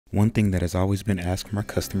One thing that has always been asked from our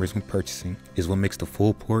customers when purchasing is what makes the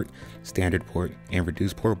full port, standard port, and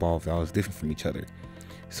reduced port ball valves different from each other.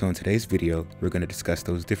 So in today's video, we're going to discuss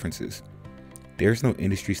those differences. There's no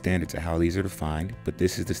industry standard to how these are defined, but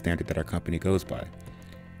this is the standard that our company goes by.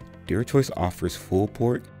 DuraChoice offers full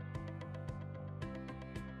port,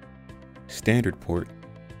 standard port,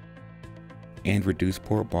 and reduced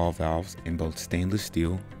port ball valves in both stainless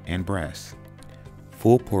steel and brass.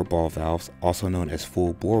 Full port ball valves, also known as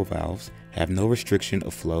full bore valves, have no restriction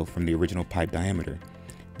of flow from the original pipe diameter.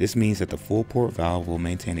 This means that the full port valve will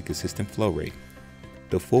maintain a consistent flow rate.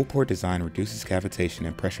 The full port design reduces cavitation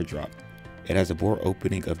and pressure drop. It has a bore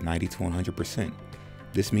opening of 90 to 100%.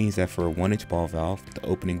 This means that for a 1-inch ball valve, the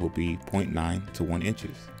opening will be 0.9 to 1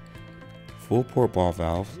 inches. Full port ball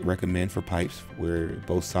valves recommend for pipes where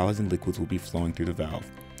both solids and liquids will be flowing through the valve.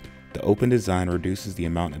 The open design reduces the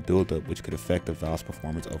amount of buildup, which could affect the valve's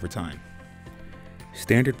performance over time.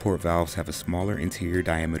 Standard port valves have a smaller interior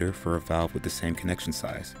diameter for a valve with the same connection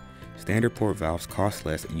size. Standard port valves cost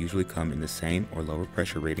less and usually come in the same or lower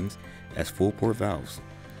pressure ratings as full port valves.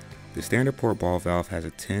 The standard port ball valve has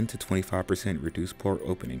a 10 to 25% reduced port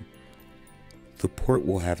opening. The port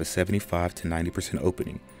will have a 75 to 90%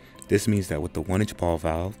 opening. This means that with the 1-inch ball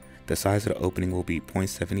valve, the size of the opening will be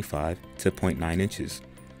 0.75 to 0.9 inches.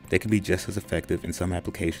 They can be just as effective in some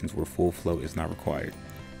applications where full flow is not required.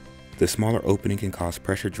 The smaller opening can cause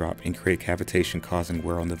pressure drop and create cavitation, causing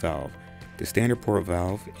wear on the valve. The standard port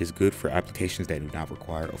valve is good for applications that do not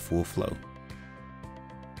require a full flow.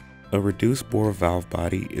 A reduced bore valve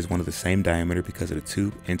body is one of the same diameter because of the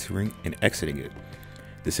tube entering and exiting it.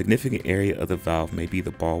 The significant area of the valve may be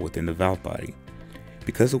the ball within the valve body.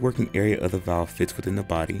 Because the working area of the valve fits within the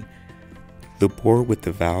body, the bore with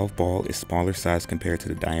the valve ball is smaller size compared to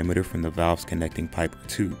the diameter from the valve's connecting pipe or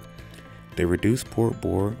tube. The reduced port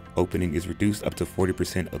bore opening is reduced up to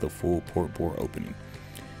 40% of the full port bore opening.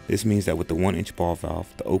 This means that with the 1-inch ball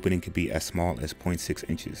valve, the opening could be as small as 0.6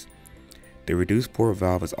 inches. The reduced port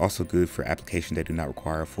valve is also good for applications that do not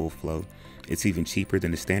require full flow. It's even cheaper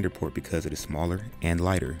than the standard port because it is smaller and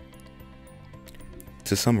lighter.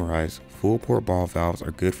 To summarize, full port ball valves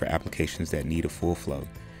are good for applications that need a full flow.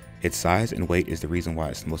 Its size and weight is the reason why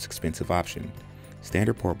it's the most expensive option.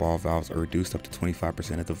 Standard port ball valves are reduced up to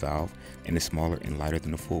 25% of the valve and is smaller and lighter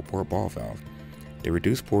than the full port ball valve. The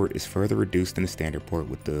reduced port is further reduced than the standard port,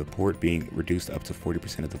 with the port being reduced up to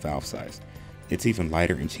 40% of the valve size. It's even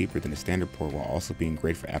lighter and cheaper than the standard port, while also being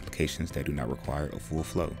great for applications that do not require a full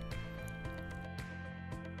flow.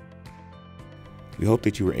 We hope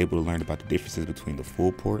that you were able to learn about the differences between the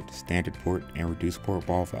full port, standard port, and reduced port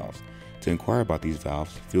ball valves. To inquire about these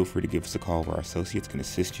valves, feel free to give us a call where our associates can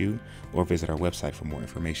assist you, or visit our website for more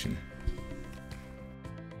information.